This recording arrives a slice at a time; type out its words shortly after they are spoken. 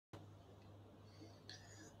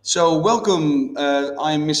So welcome,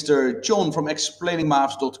 I'm Mr. John from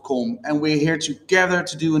explainingmaths.com, and we're here together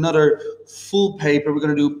to do another full paper. We're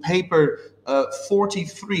going to do paper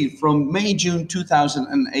 43 from May-June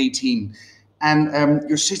 2018. And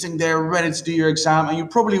you're sitting there ready to do your exam, and you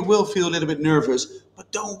probably will feel a little bit nervous,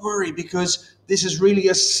 but don't worry, because this is really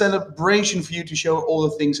a celebration for you to show all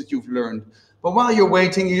the things that you've learned. But while you're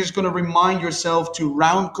waiting, you're just going to remind yourself to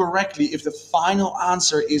round correctly if the final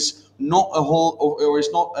answer is not a whole or is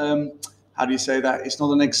not how do you say that, it's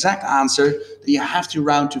not an exact answer, then you have to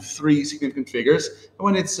round to 3 significant figures. And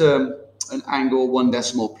when it's an angle, 1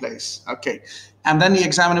 decimal place. Okay, and then the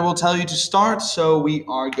examiner will tell you to start, so we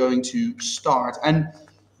are going to start. And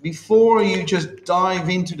before you just dive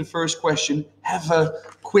into the first question, have a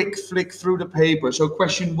quick flick through the paper. So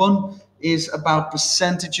question 1 is about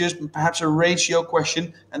percentages, perhaps a ratio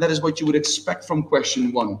question, and that is what you would expect from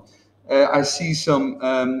question 1. I see some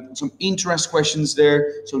interest questions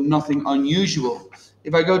there, so nothing unusual.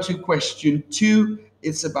 If I go to question 2,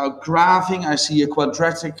 it's about graphing. I see a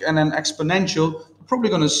quadratic and an exponential. They're probably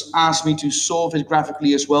going to ask me to solve it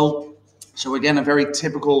graphically as well. So again, a very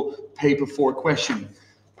typical paper 4 question.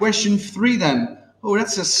 Question 3 then. Oh,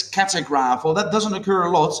 that's a scatter graph. Well, that doesn't occur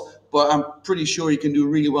a lot, but I'm pretty sure you can do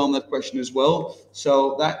really well on that question as well.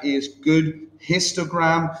 So that is good.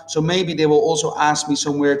 Histogram. So maybe they will also ask me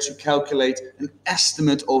somewhere to calculate an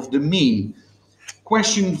estimate of the mean.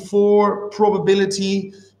 Question 4,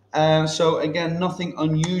 probability. So again, nothing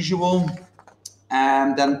unusual.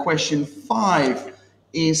 And then question 5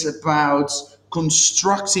 is about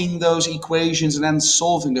constructing those equations and then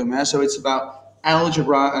solving them. So it's about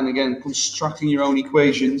algebra and again, constructing your own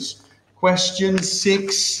equations. Question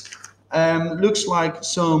 6 looks like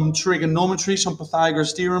some trigonometry, some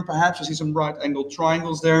Pythagoras theorem perhaps. I see some right angled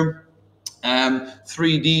triangles there.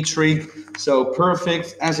 3D tree, so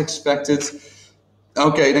perfect as expected.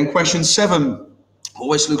 Okay, then question 7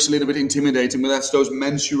 always looks a little bit intimidating, but that's those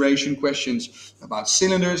mensuration questions about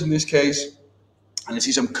cylinders in this case. And I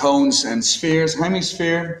see some cones and spheres,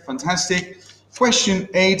 hemisphere, fantastic. Question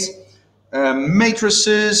 8,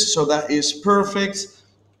 matrices, so that is perfect.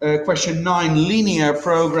 Question 9, linear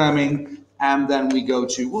programming, and then we go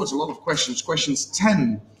to, well, it's a lot of questions. Questions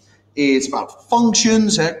 10 is about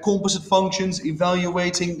functions, composite functions,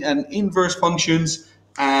 evaluating and inverse functions,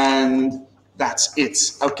 and that's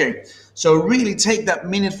it. Okay, so really take that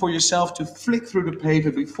minute for yourself to flick through the paper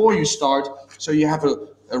before you start, so you have a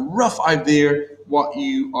rough idea what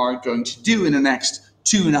you are going to do in the next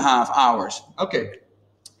 2.5 hours. Okay,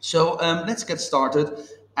 so let's get started.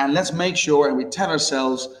 And let's make sure, and we tell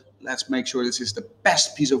ourselves, let's make sure this is the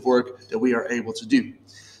best piece of work that we are able to do.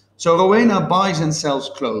 So Rowena buys and sells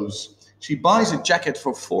clothes. She buys a jacket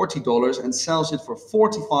for $40 and sells it for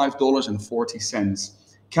 $45.40.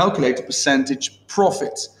 Calculate the percentage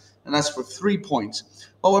profit. And that's for 3 points.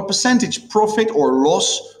 Well, a percentage profit or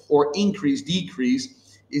loss or increase, decrease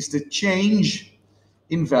is the change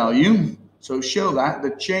in value. So show that,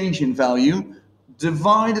 the change in value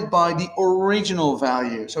divided by the original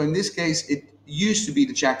value. So in this case, it used to be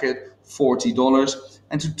the jacket, $40.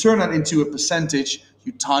 And to turn that into a percentage,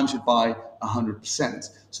 you times it by 100%.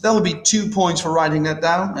 So that would be 2 points for writing that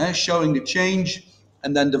down, showing the change,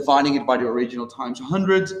 and then dividing it by the original times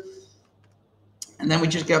 100. And then we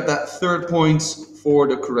just get that 3rd point for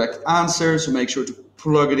the correct answer. So make sure to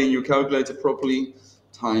plug it in your calculator properly.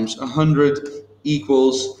 Times 100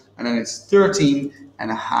 equals, and then it's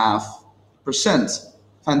 13.5%.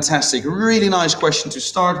 Fantastic. Really nice question to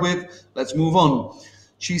start with. Let's move on.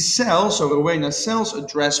 She sells, so Rowena sells a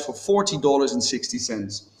dress for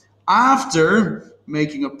 $40.60 after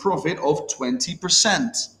making a profit of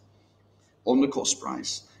 20% on the cost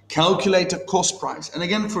price. Calculate the cost price. And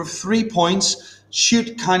again, for 3 points,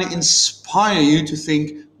 should kind of inspire you to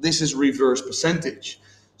think this is reverse percentage.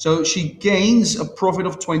 So she gains a profit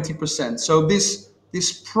of 20%. So this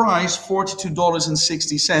price,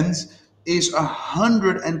 $42.60, is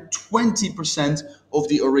 120% of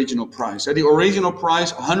the original price. So the original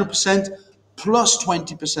price, 100% plus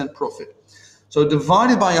 20% profit. So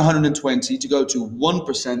divided by 120 to go to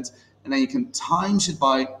 1%, and then you can times it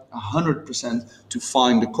by 100% to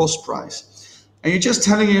find the cost price. And you're just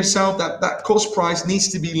telling yourself that that cost price needs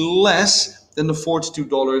to be less than the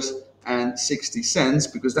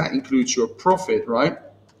 $42.60 because that includes your profit, right?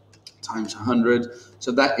 Times 100.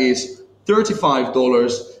 So that is $35,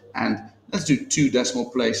 and let's do 2 decimal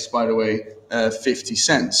places, by the way, 50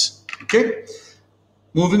 cents. Okay,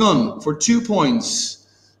 moving on. For 2 points,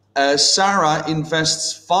 Sarah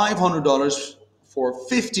invests $500 for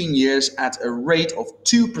 15 years at a rate of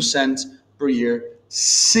 2% per year,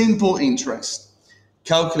 simple interest.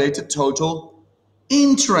 Calculate the total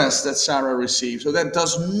interest that Sarah received. So that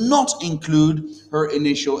does not include her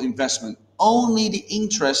initial investment. Only the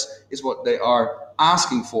interest is what they are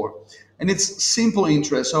asking for. And it's simple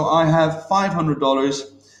interest. So I have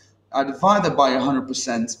 $500. I divide that by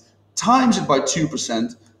 100%, times it by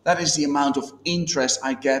 2%. That is the amount of interest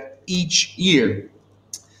I get each year.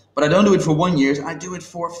 But I don't do it for 1 year, I do it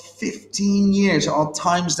for 15 years. So I'll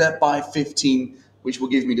times that by 15, which will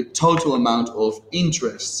give me the total amount of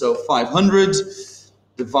interest. So 500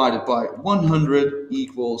 divided by 100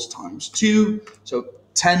 equals times 2. So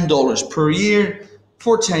 $10 per year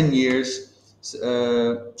for 10 years.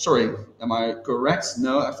 Sorry, am I correct?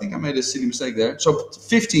 No, I think I made a silly mistake there. So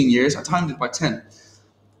 15 years, I timed it by 10.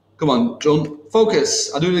 Come on, John,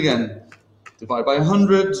 focus. I'll do it again. Divide by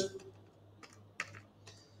 100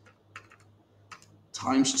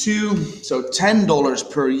 times 2. So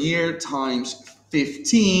 $10 per year times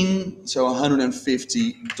 15. So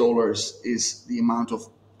 $150 is the amount of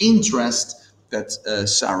interest that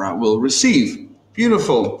Sarah will receive.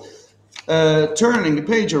 Beautiful. Turning the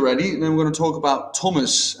page already, then we're going to talk about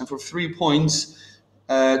Thomas. And for 3 points,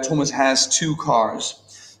 Thomas has 2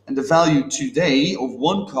 cars. And the value today of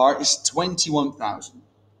one car is $21,000.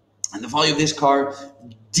 And the value of this car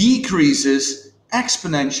decreases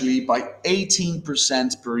exponentially by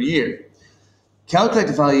 18% per year. Calculate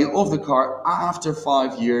the value of the car after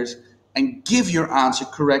 5 years and give your answer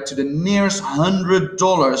correct to the nearest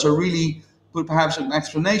 $100. So really put perhaps an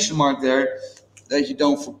exclamation mark there, that you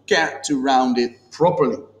don't forget to round it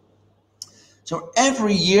properly. So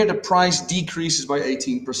every year the price decreases by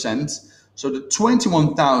 18%. So the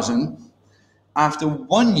 21,000 after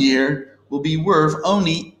 1 year will be worth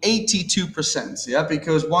only 82%. Yeah,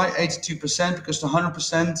 because why 82%? Because the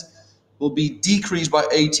 100% will be decreased by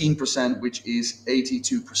 18%, which is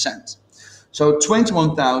 82%. So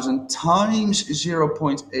 21,000 times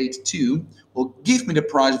 0.82 will give me the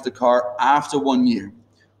price of the car after 1 year.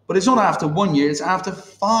 But it's not after 1 year, it's after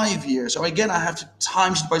 5 years. So again, I have to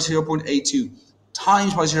times it by 0.82,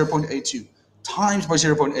 times by 0.82, times by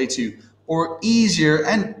 0.82. Or easier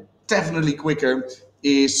and definitely quicker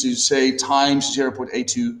is to say times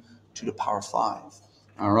 0.82 to the power 5.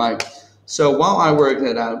 All right. So while I work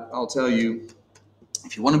that out, I'll tell you,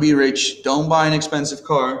 if you want to be rich, don't buy an expensive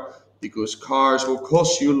car, because cars will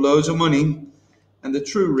cost you loads of money. And the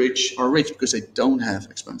true rich are rich because they don't have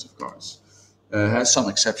expensive cars. Has some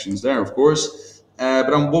exceptions there, of course.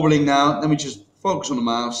 But I'm wobbling now. Let me just focus on the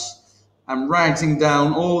mouse. I'm writing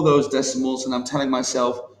down all those decimals and I'm telling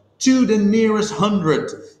myself to the nearest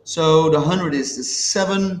 100. So the 100 is the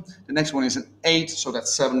 7. The next one is an 8. So that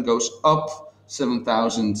 7 goes up.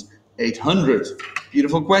 7,800.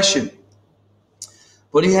 Beautiful question.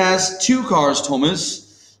 But he has 2 cars,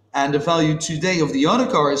 Thomas. And the value today of the other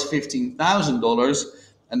car is $15,000.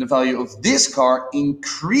 And the value of this car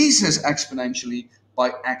increases exponentially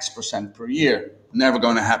by X% per year. Never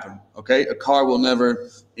going to happen, okay? A car will never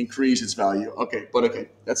increase its value. Okay,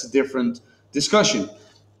 that's a different discussion.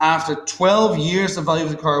 After 12 years, the value of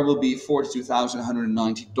the car will be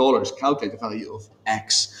 $42,190. Calculate the value of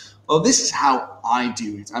X. Well, this is how I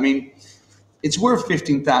do it. I mean, it's worth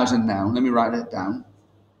 $15,000 now. Let me write that down.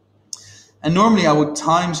 And normally I would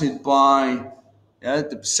times it by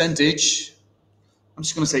the percentage. I'm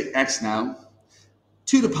just going to say X now,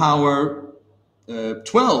 to the power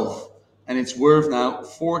 12, and it's worth now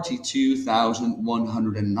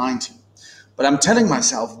 42,190. But I'm telling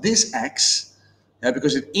myself this X,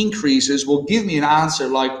 because it increases, will give me an answer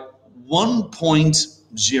like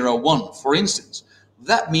 1.01, for instance.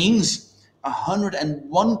 That means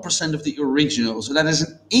 101% of the original. So that is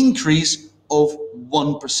an increase of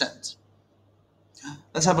 1%.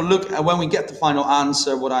 Let's have a look at when we get the final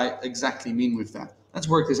answer, what I exactly mean with that. Let's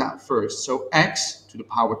work this out first. So X to the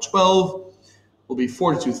power 12 will be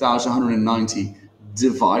 42,190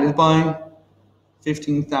 divided by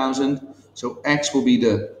 15,000. So X will be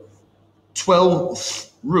the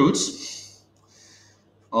 12th root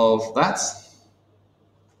of that.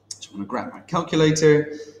 So I'm going to grab my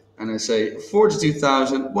calculator and I say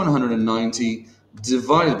 42,190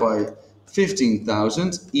 divided by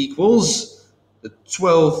 15,000 equals the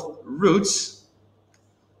 12th roots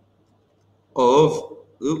of,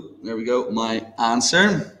 there we go, my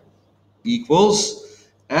answer equals,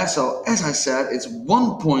 so as I said, it's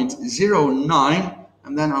 1.09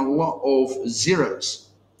 and then a lot of zeros.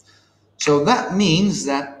 So that means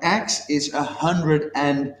that X is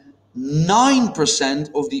 109%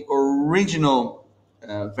 of the original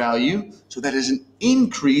value. So that is an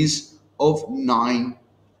increase of 9%,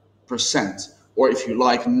 or if you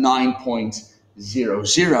like,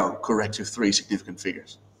 9.00, correct to 3 significant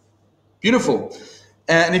figures. Beautiful.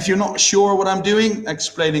 And if you're not sure what I'm doing,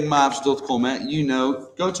 explainingmaths.com, you know,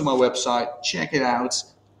 go to my website, check it out.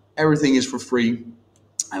 Everything is for free.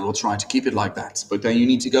 And we'll try to keep it like that. But then you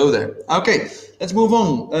need to go there. Okay, let's move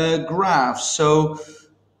on. Graphs. So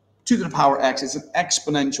 2 to the power x is an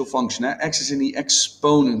exponential function. X is in the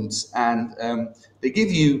exponent. And they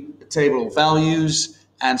give you a table of values.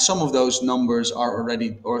 And some of those numbers are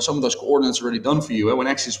already, or some of those coordinates are already done for you. When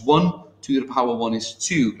x is 1, 2 to the power 1 is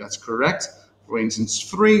 2. That's correct. For instance,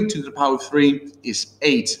 3 to the power 3 is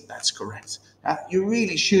 8. That's correct. You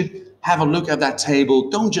really should have a look at that table.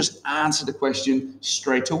 Don't just answer the question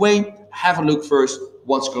straight away. Have a look first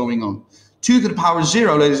what's going on. 2 to the power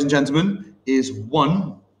 0, ladies and gentlemen, is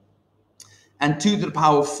 1. And 2 to the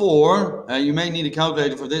power 4, you may need a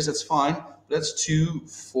calculator for this, that's fine. That's 2,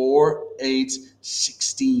 4, 8,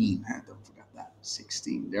 16. Don't forget that,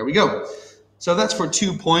 16. There we go. So that's for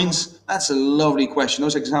 2 points. That's a lovely question.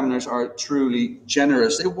 Those examiners are truly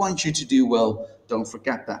generous. They want you to do well. Don't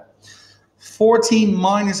forget that. 14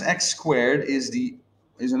 minus x squared is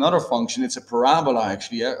another function. It's a parabola,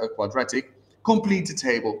 actually, a quadratic. Complete the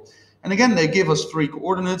table. And again, they give us 3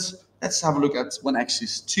 coordinates. Let's have a look at when x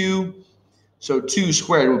is 2. So 2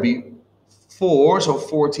 squared will be 4. So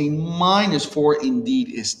 14 minus 4 indeed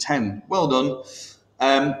is 10. Well done.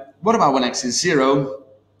 What about when x is 0?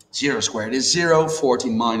 0 squared is 0.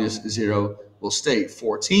 14 minus 0 will stay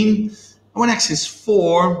 14. And when x is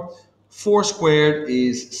 4, 4 squared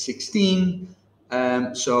is 16.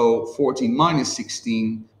 So 14 minus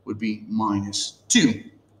 16 would be minus 2.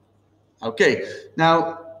 Okay,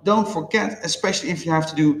 now don't forget, especially if you have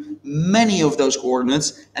to do many of those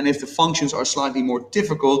coordinates, and if the functions are slightly more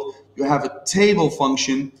difficult, you have a table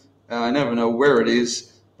function. I never know where it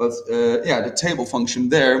is, but yeah, the table function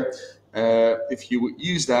there. If you would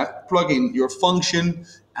use that, plug in your function,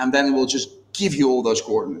 and then it will just give you all those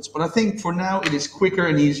coordinates. But I think for now it is quicker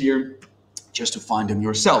and easier just to find them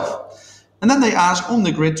yourself. And then they ask on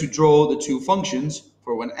the grid to draw the 2 functions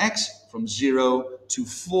for when x from 0 to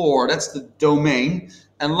 4. That's the domain.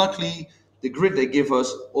 And luckily, the grid they give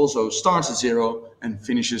us also starts at 0 and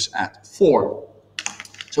finishes at 4.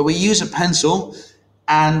 So we use a pencil,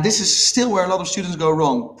 and this is still where a lot of students go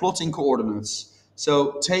wrong, plotting coordinates.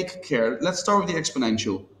 So take care. Let's start with the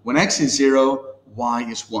exponential. When x is 0, y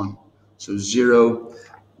is 1. So 0,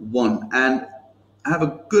 1. And have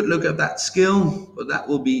a good look at that scale, but that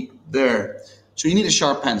will be there. So you need a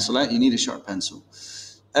sharp pencil. You need a sharp pencil.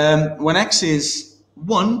 When x is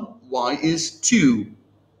 1, y is 2.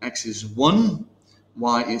 X is 1,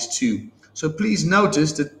 y is 2. So please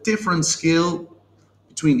notice the different scale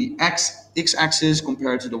between the x-axis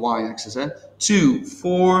compared to the y-axis. 2,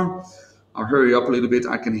 4. I'll hurry up a little bit.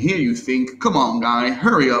 I can hear you think, come on, guy,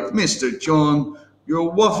 hurry up, Mr. John.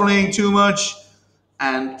 You're waffling too much.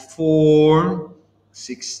 And 4,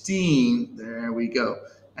 16. There we go.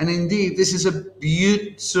 And indeed, this is a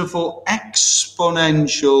beautiful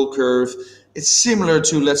exponential curve. It's similar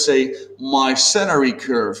to, let's say, my salary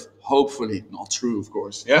curve. Hopefully, not true, of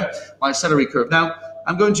course. Yeah, my salary curve. Now,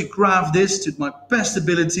 I'm going to graph this to my best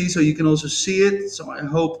ability so you can also see it. So I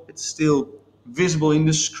hope it's still visible in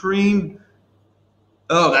the screen.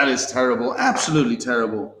 Oh, that is terrible. Absolutely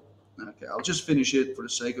terrible. Okay, I'll just finish it for the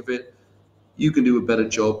sake of it. You can do a better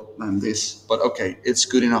job than this, but okay, it's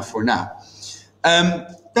good enough for now.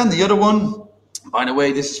 Then the other one, by the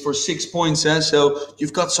way, this is for 6 points, so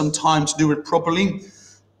you've got some time to do it properly.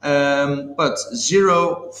 But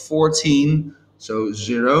 0, 14, so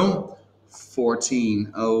 0,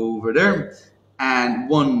 14 over there, and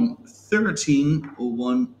 1, 13, or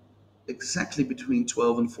 1 exactly between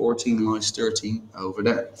 12 and 14 lies 13 over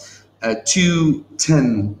there. 2,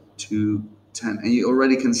 10, 2, 10, and you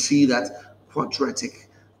already can see that quadratic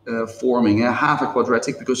forming, half a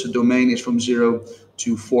quadratic, because the domain is from 0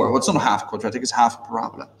 to 4. Well, it's not a half quadratic, it's half a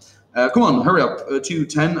parabola. Come on, hurry up. 2,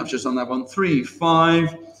 10, I've just done that one. 3,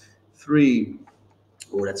 5, 3.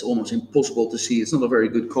 Oh, that's almost impossible to see. It's not a very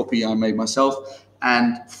good copy I made myself.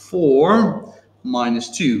 And 4 minus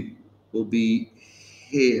 2 will be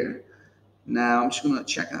here. Now I'm just going to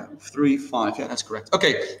check out 3, 5. Yeah, that's correct.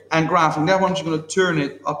 Okay, and graphing that one, I'm just going to turn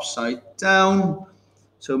it upside down.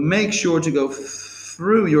 So make sure to go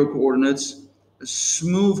through your coordinates, a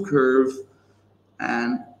smooth curve,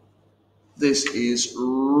 and this is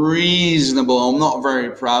reasonable. I'm not very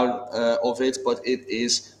proud of it, but it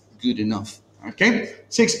is good enough. Okay,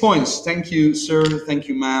 6 points. Thank you, sir. Thank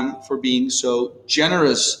you, ma'am, for being so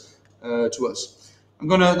generous to us. I'm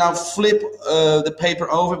going to now flip the paper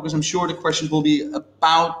over because I'm sure the questions will be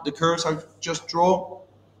about the curves I've just drawn.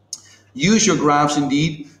 Use your graphs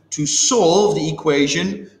indeed to solve the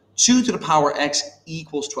equation 2 to the power x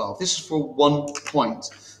equals 12. This is for 1 point.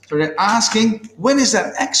 So they're asking, when is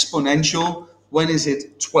that exponential? When is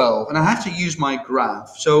it 12? And I have to use my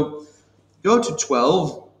graph. So go to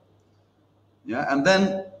 12, yeah, and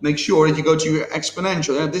then make sure that you go to your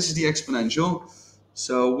exponential. Yeah, this is the exponential.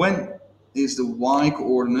 So when is the y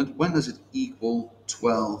coordinate? When does it equal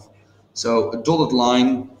 12? So a dotted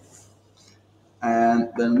line, and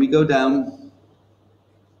then we go down.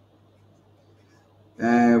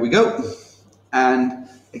 There we go. And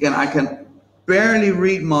again, I can barely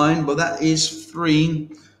read mine, but that is 3.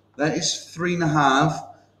 That is 3.5.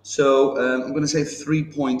 So I'm going to say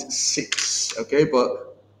 3.6. Okay,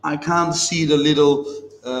 but I can't see the little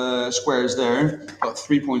squares there. But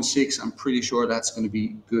 3.6, I'm pretty sure that's going to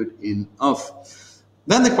be good enough.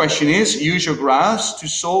 Then the question is, use your graphs to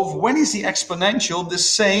solve when is the exponential the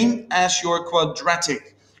same as your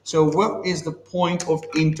quadratic. So what is the point of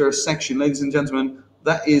intersection, ladies and gentlemen?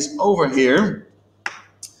 That is over here.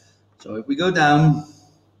 So if we go down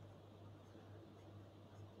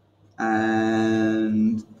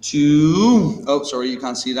and 2, oh, sorry, you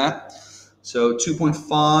can't see that. So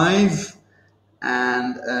 2.5,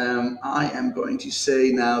 and I am going to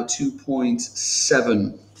say now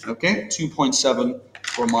 2.7. Okay, 2.7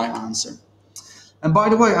 for my answer. And by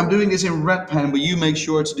the way, I'm doing this in red pen, but you make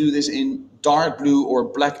sure to do this in dark blue or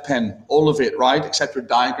black pen, all of it, right? Except for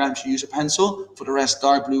diagrams, you use a pencil. For the rest,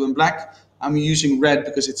 dark blue and black. I'm using red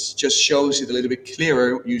because it just shows it a little bit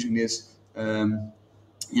clearer using this,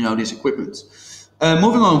 this equipment.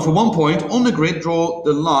 Moving on, for 1 point, on the grid, draw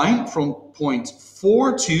the line from point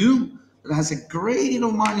 4 to, that has a gradient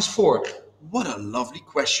of -4. What a lovely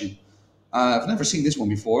question. I've never seen this one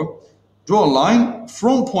before. Draw a line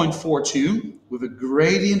from point 4 to with a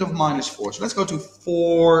gradient of -4. So let's go to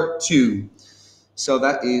 4 2. So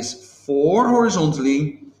that is 4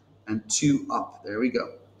 horizontally and 2 up. There we go.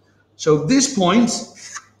 So this point,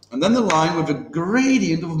 and then the line with a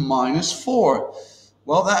gradient of -4.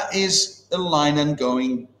 Well, that is a line then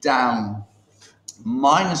going down.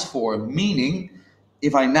 -4, meaning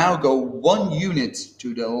if I now go 1 unit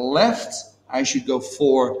to the left, I should go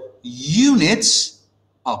 4 units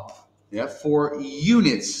up. Yeah, 4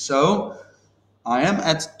 units. So I am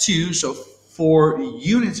at 2, so 4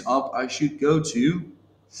 units up, I should go to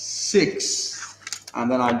 6. And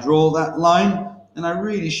then I draw that line, and I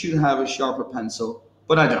really should have a sharper pencil,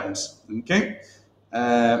 but I don't. Okay?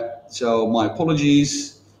 So my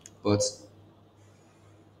apologies, but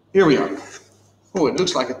here we are. Oh, it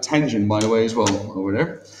looks like a tangent, by the way, as well, over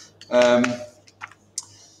there.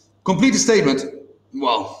 Complete the statement.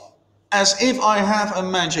 Well, as if I have a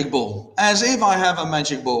magic ball. As if I have a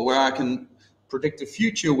magic ball where I can predict the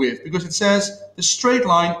future with. Because it says the straight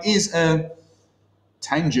line is a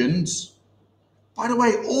tangent. By the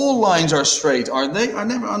way, all lines are straight, aren't they? I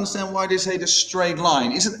never understand why they say the straight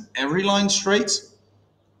line. Isn't every line straight?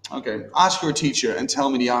 Okay, ask your teacher and tell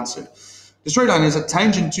me the answer. The straight line is a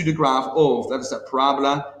tangent to the graph of, that is that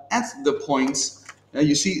parabola, at the point.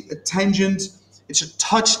 You see a tangent, it's a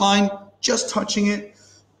touch line, just touching it,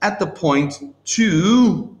 at the point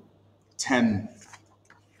 2, 10.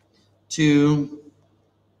 2,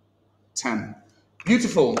 10.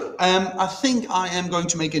 Beautiful. I think I am going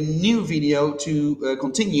to make a new video to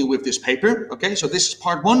continue with this paper. Okay, so this is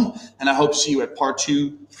part 1, and I hope to see you at part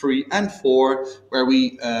 2, 3, and 4, where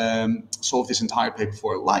we solve this entire paper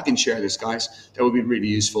for. Like and share this, guys. That would be really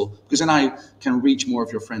useful, because then I can reach more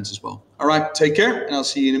of your friends as well. All right, take care, and I'll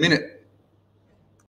see you in a minute.